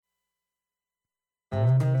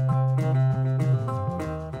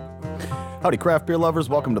Howdy, craft beer lovers.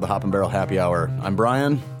 Welcome to the Hop and Barrel Happy Hour. I'm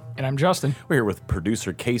Brian. And I'm Justin. We're here with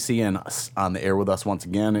producer Casey, and on the air with us once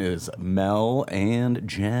again is Mel and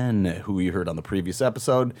Jen, who you heard on the previous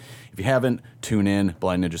episode. If you haven't, tune in.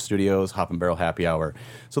 Blind Ninja Studios, Hop and Barrel Happy Hour.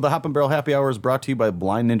 So the Hop and Barrel Happy Hour is brought to you by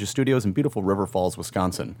Blind Ninja Studios in beautiful River Falls,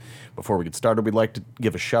 Wisconsin. Before we get started, we'd like to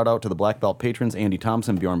give a shout out to the Black Belt patrons Andy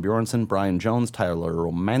Thompson, Bjorn Bjornson, Brian Jones, Tyler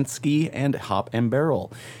Romansky, and Hop and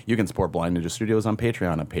Barrel. You can support Blind Ninja Studios on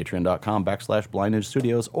Patreon at patreon.com/Blind Ninja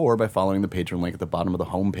Studios or by following the Patreon link at the bottom of the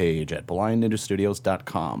homepage at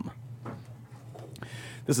blindninjastudios.com.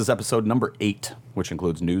 This is episode number 8, which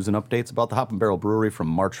includes news and updates about the Hop and Barrel Brewery from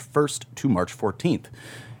March 1st to March 14th.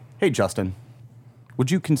 Hey, Justin,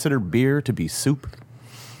 would you consider beer to be soup?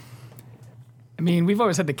 I mean, we've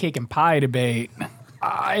always had the cake and pie debate.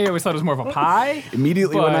 I always thought it was more of a pie.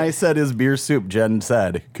 Immediately when I said is beer soup, Jen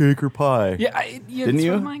said cake or pie. Yeah, Didn't that's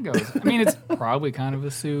you? where mine goes. I mean, it's probably kind of a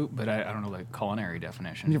soup, but I don't know the culinary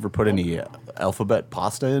definition. You ever put any alphabet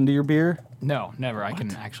pasta into your beer? No, never. I can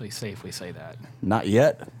actually safely say that. Not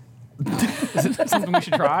yet. Is it something we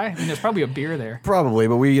should try? I mean, there's probably a beer there. Probably,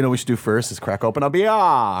 but we should do first is crack open a beer.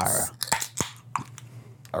 All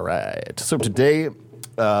right. So today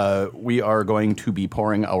we are going to be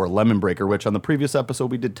pouring our Lemon Breaker, which on the previous episode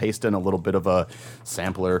we did taste in a little bit of a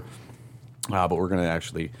sampler, but we're going to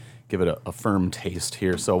actually give it a firm taste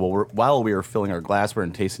here. So while we are filling our glassware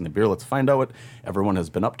and tasting the beer, let's find out what everyone has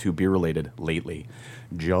been up to beer-related lately.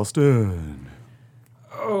 Justin.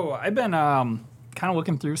 Oh, I've been kind of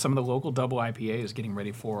looking through some of the local double IPAs, getting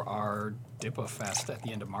ready for our Dippa Fest at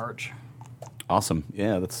the end of March. Awesome.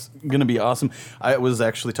 Yeah, that's going to be awesome. I was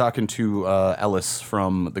actually talking to Ellis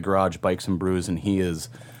from the Garage Bikes and Brews, and he is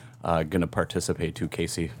going to participate too,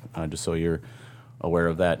 Casey, just so you're aware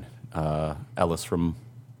of that. Ellis from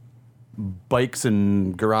Bikes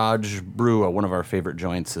and Garage Brew, one of our favorite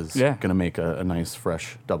joints, is going to make a nice,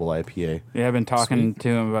 fresh double IPA. Yeah, I've been talking to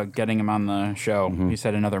him about getting him on the show. Mm-hmm. He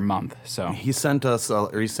said another month. So he sent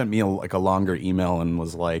me a longer email and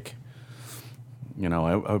was like,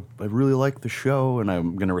 I really like the show, and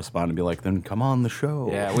I'm going to respond and be like, then come on the show.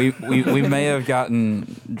 Yeah, we may have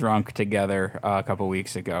gotten drunk together a couple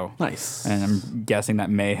weeks ago. Nice. And I'm guessing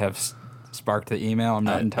that may have sparked the email. I'm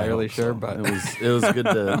not entirely sure, so. But it was good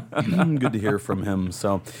to good to hear from him.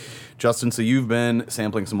 So, Justin, so you've been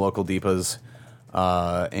sampling some local Deepas,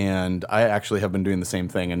 and I actually have been doing the same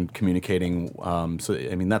thing and communicating. So,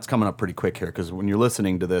 I mean, that's coming up pretty quick here because when you're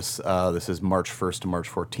listening to this, this is March 1st to March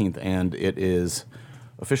 14th, and it is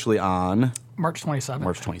officially on March 27th.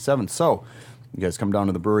 March 27th. So, you guys come down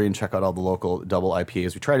to the brewery and check out all the local double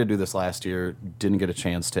IPAs. We tried to do this last year, didn't get a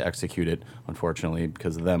chance to execute it, unfortunately,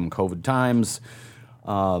 because of them COVID times.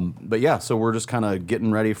 But yeah, so we're just kind of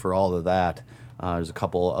getting ready for all of that. There's a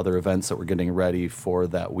couple other events that we're getting ready for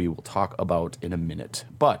that we will talk about in a minute.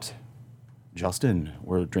 But, Justin,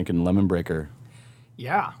 we're drinking Lemon Breaker.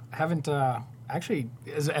 Yeah, I haven't actually,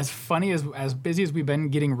 as funny as busy as we've been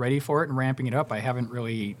getting ready for it and ramping it up, I haven't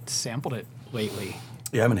really sampled it lately.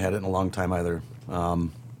 Yeah, I haven't had it in a long time either.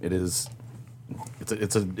 It's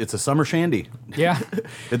a summer shandy. Yeah.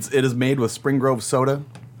 It is made with Spring Grove soda.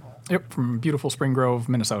 Yep, from beautiful Spring Grove,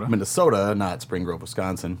 Minnesota. Minnesota, not Spring Grove,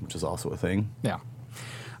 Wisconsin, which is also a thing. Yeah.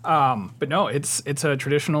 But no, it's a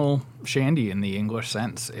traditional shandy in the English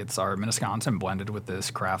sense. It's our Minnesotan blended with this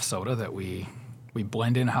craft soda that we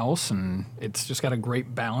blend in-house, and it's just got a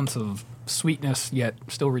great balance of sweetness, yet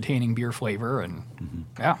still retaining beer flavor, and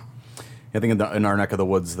yeah. I think in our neck of the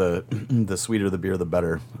woods, the sweeter the beer, the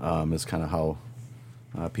better, is kind of how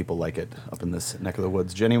people like it up in this neck of the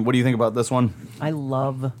woods. Jenny, what do you think about this one? I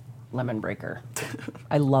love Lemon Breaker.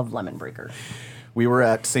 I love Lemon Breaker. We were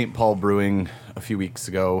at St. Paul Brewing a few weeks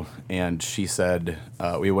ago, and she said,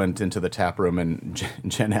 we went into the tap room, and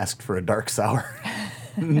Jen asked for a dark sour.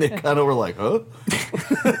 And they kind of were like, huh?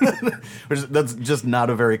 That's just not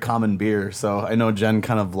a very common beer. So I know Jen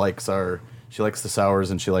kind of likes she likes the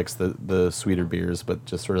sours and she likes the sweeter beers, but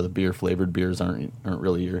just sort of the beer-flavored beers aren't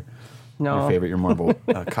really your favorite. You're more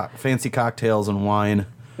about fancy cocktails and wine.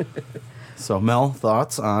 So, Mel,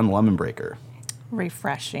 thoughts on Lemon Breaker?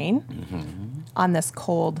 Refreshing on this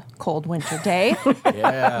cold winter day.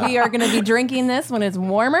 Yeah. We are going to be drinking this when it's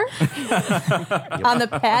warmer on the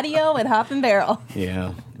patio at Hop and Barrel.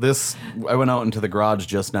 Yeah. I went out into the garage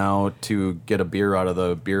just now to get a beer out of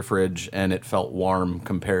the beer fridge, and it felt warm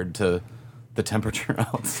compared to the temperature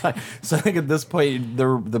outside. So I think at this point,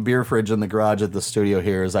 the beer fridge in the garage at the studio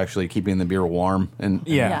here is actually keeping the beer warm and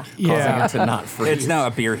Yeah. causing Yeah. it to not freeze. It's now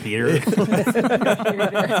a beer heater.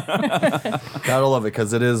 Gotta love it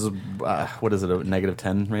because it is, what is it, a negative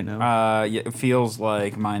 10 right now? Yeah, it feels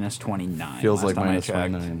like minus 29. Feels last like time I minus checked.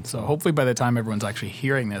 29. So hopefully by the time everyone's actually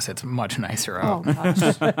hearing this, it's much nicer Oh out.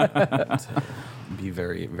 gosh. Be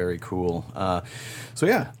very, very cool. So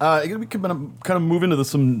yeah, we can kind of move into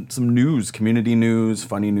some news, community news,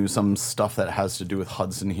 funny news, some stuff that has to do with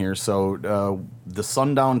Hudson here. So the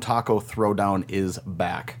Sundown Taco Throwdown is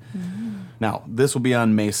back. Now, this will be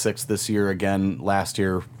on May 6th this year again. Last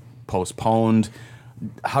year, postponed.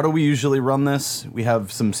 How do we usually run this? We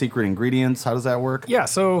have some secret ingredients. How does that work? Yeah,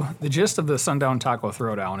 so the gist of the Sundown Taco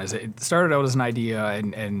Throwdown is it started out as an idea,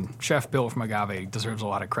 and Chef Bill from Agave deserves a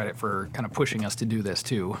lot of credit for kind of pushing us to do this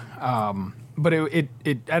too. But it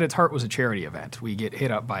at its heart was a charity event. We get hit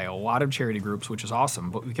up by a lot of charity groups, which is awesome,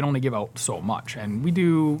 but we can only give out so much. And we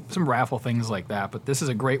do some raffle things like that, but this is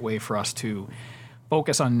a great way for us to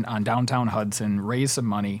focus on downtown Hudson, raise some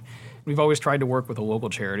money. We've always tried to work with a local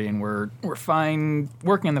charity, and we're working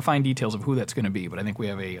on the fine details of who that's going to be. But I think we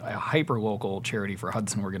have a hyper local charity for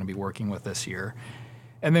Hudson we're going to be working with this year,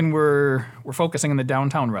 and then we're focusing on the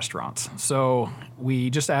downtown restaurants. So we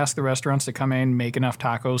just ask the restaurants to come in, make enough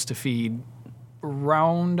tacos to feed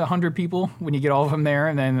around 100 people when you get all of them there,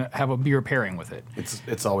 and then have a beer pairing with it.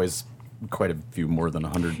 It's always quite a few more than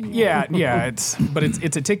 100 people. Yeah, it's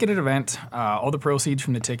a ticketed event. All the proceeds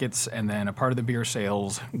from the tickets and then a part of the beer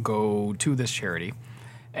sales go to this charity.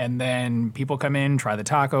 And then people come in, try the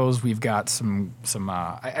tacos. We've got some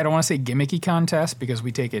I don't want to say gimmicky contests because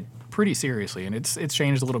we take it pretty seriously, and it's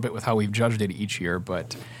changed a little bit with how we've judged it each year.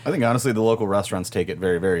 But I think honestly, the local restaurants take it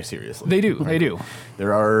very, very seriously. they do.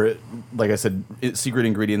 There are, like I said, secret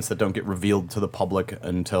ingredients that don't get revealed to the public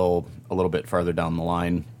until a little bit farther down the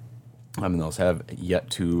line. I mean, those have yet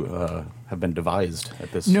to have been devised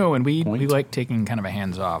at this No, and we point. like taking kind of a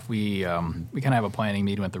hands off. We kind of have a planning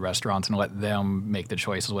meeting with the restaurants and let them make the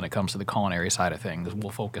choices when it comes to the culinary side of things.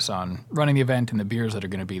 We'll focus on running the event and the beers that are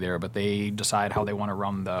going to be there, but they decide how they want to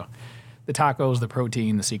run the tacos, the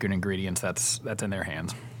protein, the secret ingredients. That's in their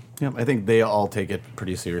hands. Yeah, I think they all take it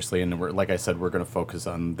pretty seriously, and like I said, we're going to focus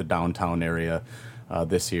on the downtown area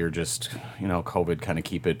this year. Just COVID, kind of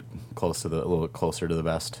keep it a little bit closer to the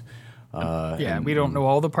vest. We don't know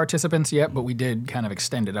all the participants yet, but we did kind of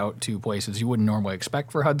extend it out to places you wouldn't normally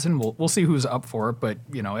expect for Hudson. We'll see who's up for it, but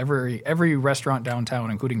every restaurant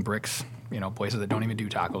downtown, including Bricks, places that don't even do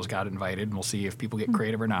tacos, got invited, and we'll see if people get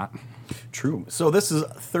creative or not. True. So this is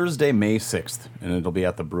Thursday, May 6th, and it'll be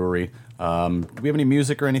at the brewery. Do we have any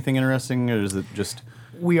music or anything interesting, or is it just...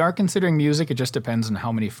 We are considering music. It just depends on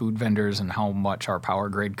how many food vendors and how much our power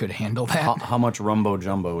grid could handle that. How much Rumbo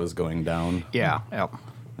Jumbo is going down? Yeah.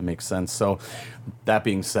 That makes sense. So, that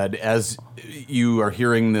being said, as you are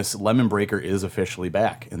hearing this, Lemon Breaker is officially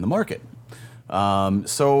back in the market.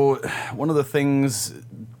 So, one of the things,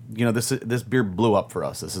 this beer blew up for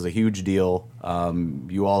us. This is a huge deal.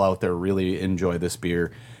 You all out there really enjoy this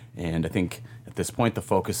beer, and I think at this point the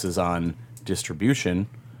focus is on distribution.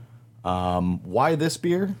 Why this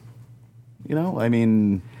beer?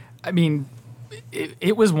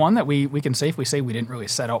 It was one that we can safely say we didn't really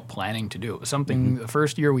set out planning to do. It was something, the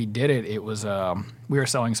first year we did it, it was, we were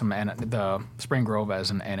selling the Spring Grove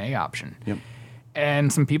as an NA option. Yep.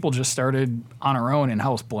 And some people just started on our own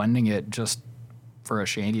in-house blending it just for a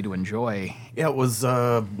shandy to enjoy. Yeah, it was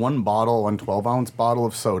one 12-ounce bottle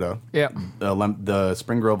of soda. Yeah. The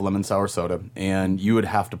Spring Grove lemon sour soda, and you would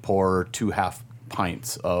have to pour 2 half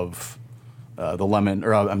pints of of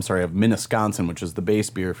Minneskansson, which is the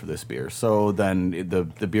base beer for this beer. So then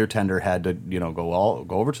the beer tender had to go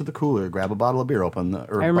over to the cooler, grab a bottle of beer, I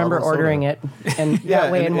remember ordering it, and Yeah,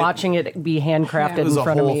 that way, and it- watching it be handcrafted It was in a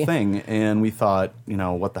front of whole me. thing, and we thought,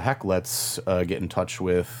 what the heck? Let's get in touch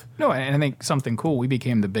with. No, and I think something cool, we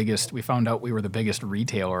found out we were the biggest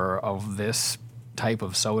retailer of this type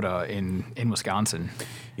of soda in Wisconsin.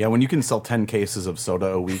 Yeah, when you can sell 10 cases of soda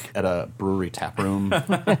a week at a brewery tap room,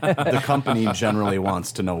 the company generally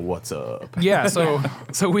wants to know what's up. Yeah,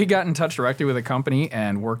 so we got in touch directly with a company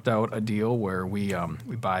and worked out a deal where we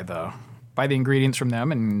buy the ingredients from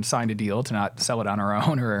them and signed a deal to not sell it on our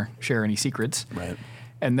own or share any secrets. Right.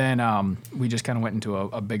 And then we just kind of went into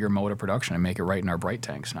a bigger mode of production and make it right in our bright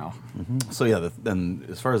tanks now. So yeah, then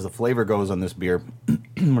as far as the flavor goes on this beer,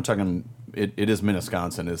 we're talking it is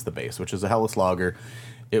Minneskansson is the base, which is a Helles lager.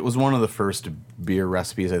 It was one of the first beer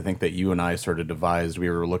recipes I think that you and I sort of devised. We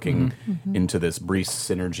were looking into this Breeze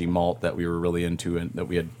Synergy malt that we were really into and that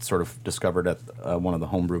we had sort of discovered at one of the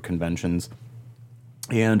homebrew conventions.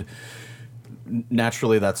 And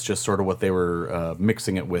naturally, that's just sort of what they were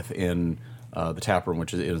mixing it with in the tap room,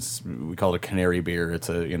 which is we call it a canary beer. It's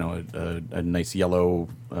a nice yellow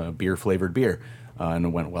beer flavored beer, and it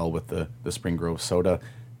went well with the Spring Grove soda,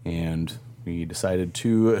 and we decided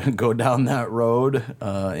to go down that road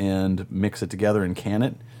and mix it together and can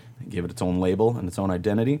it, and give it its own label and its own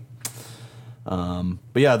identity.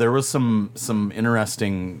 But yeah, there was some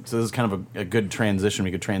interesting. So this is kind of a good transition.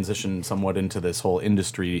 We could transition somewhat into this whole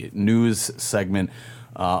industry news segment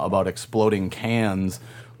about exploding cans,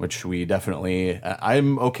 which we definitely.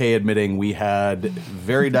 I'm okay admitting we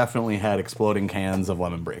very definitely had exploding cans of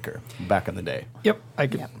Lemon Breaker back in the day. Yep.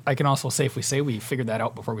 I can also safely say we figured that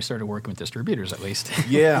out before we started working with distributors, at least.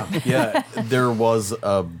 Yeah. There was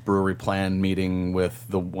a brewery plan meeting with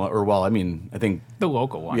I think The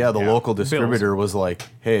local one. the local distributor Bill's. was like,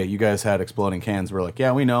 "Hey, you guys had exploding cans." We're like,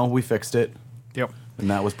 "Yeah, we know. We fixed it." Yep. And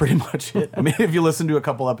that was pretty much it. I mean, if you listen to a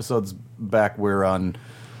couple episodes back, we're on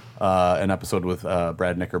an episode with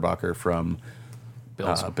Brad Knickerbocker from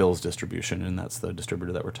Bill's Distribution, and that's the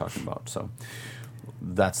distributor that we're talking about. So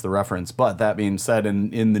that's the reference. But that being said,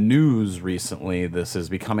 in the news recently, this is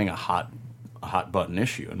becoming a hot button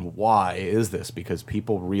issue. And why is this? Because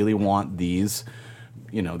people really want these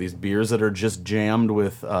beers that are just jammed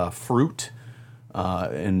with fruit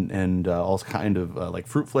and all kind of like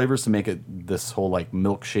fruit flavors to make it this whole like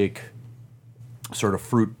milkshake sort of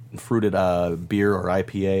fruited beer or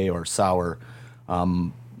IPA or sour.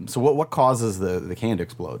 So what causes the can to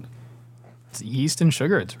explode? It's yeast and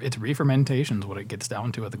sugar. It's re-fermentation is what it gets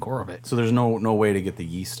down to at the core of it. So there's no way to get the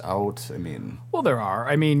yeast out. I mean, Well, there are.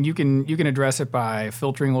 I mean, you can address it by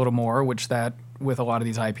filtering a little more, which that with a lot of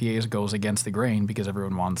these IPAs goes against the grain because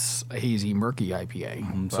everyone wants a hazy, murky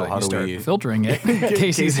IPA. so But how you do start we filtering it?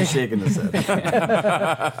 Casey's shaking his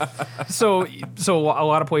head. So a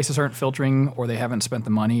lot of places aren't filtering, or they haven't spent the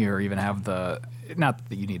money, or even have not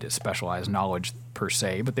that you need a specialized knowledge per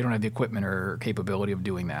se, but they don't have the equipment or capability of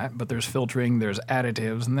doing that. But there's filtering, there's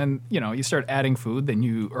additives, and then you start adding food, then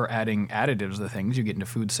you are adding additives to things, you get into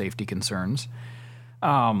food safety concerns.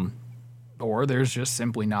 Or there's just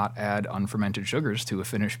simply not add unfermented sugars to a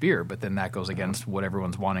finished beer, but then that goes against what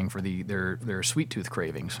everyone's wanting for their sweet tooth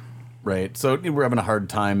cravings. Right. So we're having a hard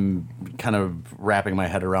time kind of wrapping my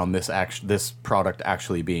head around this product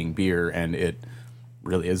actually being beer, and it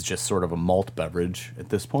really is just sort of a malt beverage at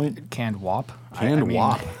this point. Canned WAP. Canned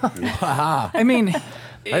WAP. Wow. I mean,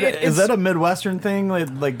 Is that a Midwestern thing? Like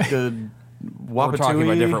the We're talking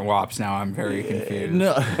about Wapatui? different WAPs now. I'm very confused.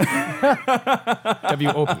 No.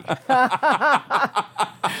 WOP.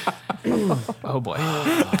 Oh boy.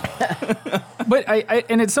 But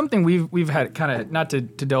and it's something we've had kind of, not to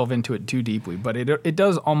delve into it too deeply, but it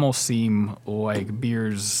does almost seem like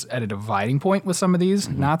beer's at a dividing point with some of these.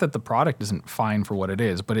 Mm-hmm. Not that the product isn't fine for what it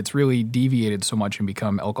is, but it's really deviated so much and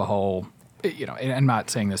become alcohol. And I'm not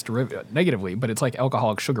saying this negatively, but it's like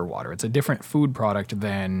alcoholic sugar water. It's a different food product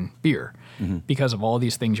than beer because of all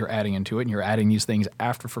these things you're adding into it, and you're adding these things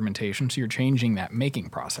after fermentation, so you're changing that making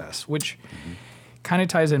process, which kind of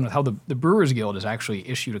ties in with how the Brewers Guild has actually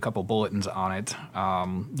issued a couple bulletins on it.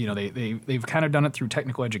 They've kind of done it through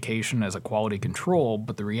technical education as a quality control,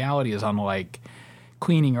 but the reality is, unlike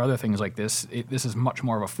cleaning or other things like this, this is much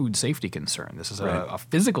more of a food safety concern. This is a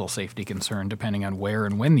physical safety concern, depending on where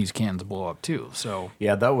and when these cans blow up too. So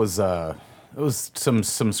Yeah, that was it was some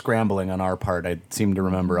scrambling on our part. I seem to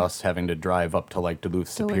remember us having to drive up to like Duluth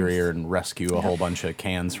Superior and rescue a whole bunch of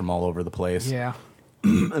cans from all over the place. yeah.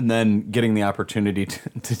 And then getting the opportunity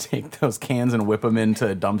to take those cans and whip them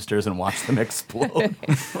into dumpsters and watch them explode.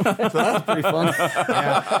 So that's pretty fun.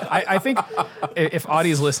 Yeah, I think if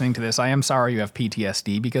Audie's listening to this, I am sorry you have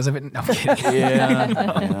PTSD because of it. No, I'm kidding.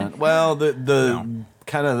 Yeah. Well, the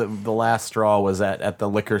kind of the last straw was at the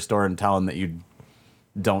liquor store in town that you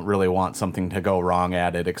don't really want something to go wrong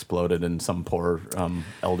at. It exploded in some poor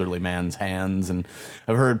elderly man's hands. And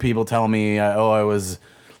I've heard people tell me, I was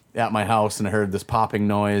at my house and I heard this popping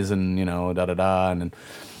noise and, da-da-da. And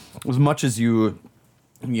as much as you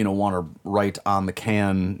want to write on the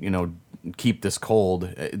can, keep this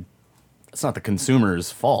cold, it's not the consumer's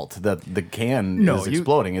fault that the can is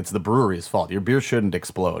exploding. It's the brewery's fault. Your beer shouldn't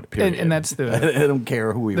explode, period. And that's I don't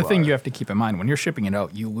care who you are. The thing you have to keep in mind, when you're shipping it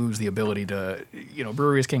out, you lose the ability to,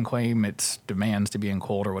 breweries can claim its demands to be in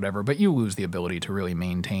cold or whatever, but you lose the ability to really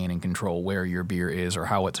maintain and control where your beer is or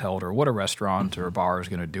how it's held or what a restaurant or a bar is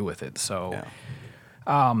going to do with it. So,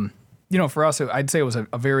 for us, I'd say it was a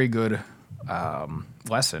very good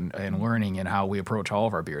lesson in learning in how we approach all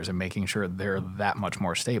of our beers and making sure they're that much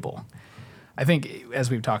more stable. I think,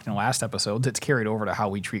 as we've talked in the last episodes, it's carried over to how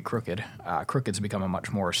we treat Crooked. Crooked's become a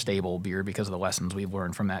much more stable beer because of the lessons we've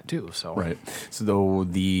learned from that too. So Right. So though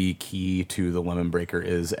the key to the Lemon Breaker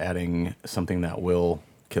is adding something that will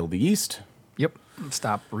kill the yeast. Yep.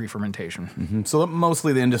 Stop re-fermentation. So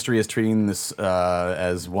mostly the industry is treating this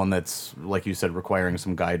as one that's, like you said, requiring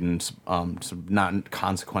some guidance, some not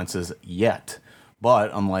consequences yet.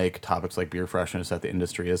 But unlike topics like beer freshness that the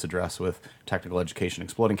industry has addressed with technical education,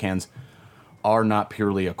 exploding cans are not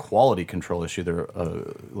purely a quality control issue. They're,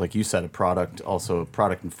 like you said, also a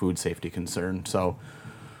product and food safety concern. So,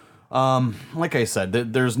 like I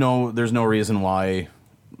said, there's no reason why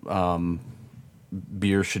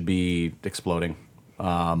beer should be exploding.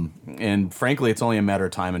 And frankly, it's only a matter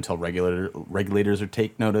of time until regulators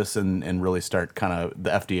take notice and really start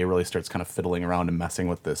the FDA really starts kind of fiddling around and messing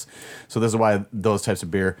with this. So this is why those types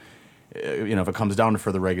of beer, if it comes down to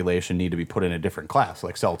further regulation, need to be put in a different class,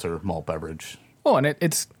 like seltzer, malt beverage. Well, and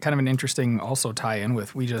it's kind of an interesting also tie-in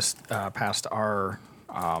with, we just passed our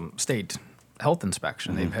state health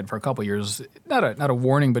inspection. They've had for a couple of years, not a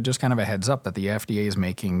warning, but just kind of a heads up that the FDA is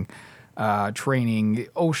making training,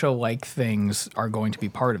 OSHA-like things are going to be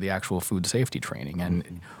part of the actual food safety training.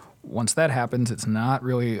 And once that happens, it's not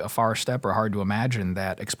really a far step or hard to imagine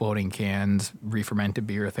that exploding cans, re-fermented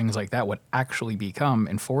beer, things like that would actually become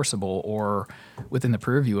enforceable or within the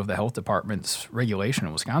purview of the health department's regulation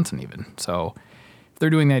in Wisconsin even. So if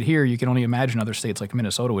they're doing that here, you can only imagine other states like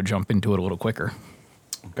Minnesota would jump into it a little quicker.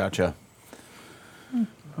 Gotcha.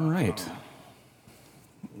 All right.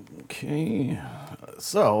 Okay.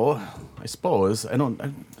 So I suppose I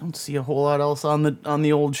don't see a whole lot else on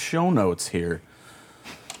the old show notes here.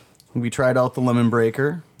 We tried out the Lemon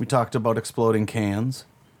Breaker. We talked about exploding cans.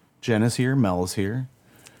 Jen is here. Mel is here.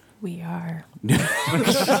 We are. Wow.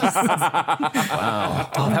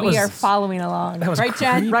 Oh, We are following along. was Right,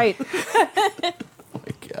 Jen? Right. Oh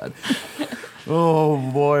my God. Oh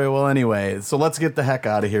boy. Well, anyway, so let's get the heck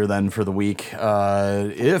out of here then for the week.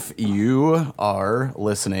 If you are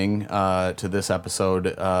listening to this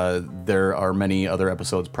episode, there are many other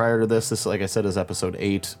episodes prior to this. This, like I said, is episode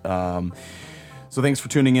 8. So thanks for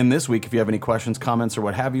tuning in this week. If you have any questions, comments, or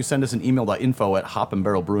what have you, send us an email to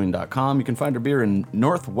info@hopandbarrelbrewing.com. You can find our beer in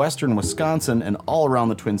northwestern Wisconsin and all around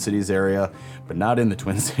the Twin Cities area, but not in the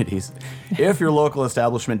Twin Cities. If your local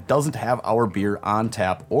establishment doesn't have our beer on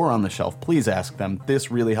tap or on the shelf, please ask them.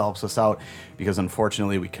 This really helps us out because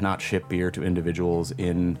unfortunately we cannot ship beer to individuals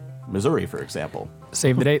in Missouri, for example.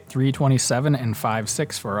 Save the date, 3/27 and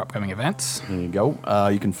 5/6 for our upcoming events. There you go.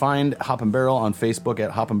 You can find Hop and Barrel on Facebook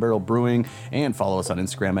at Hop and Barrel Brewing and follow us on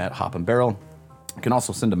Instagram at Hop and Barrel. You can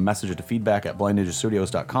also send a message to feedback at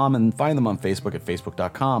blindninjastudios.com and find them on Facebook at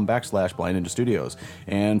facebook.com/blindninjastudios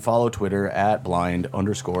and follow Twitter at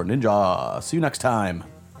blind_ninja. See you next time.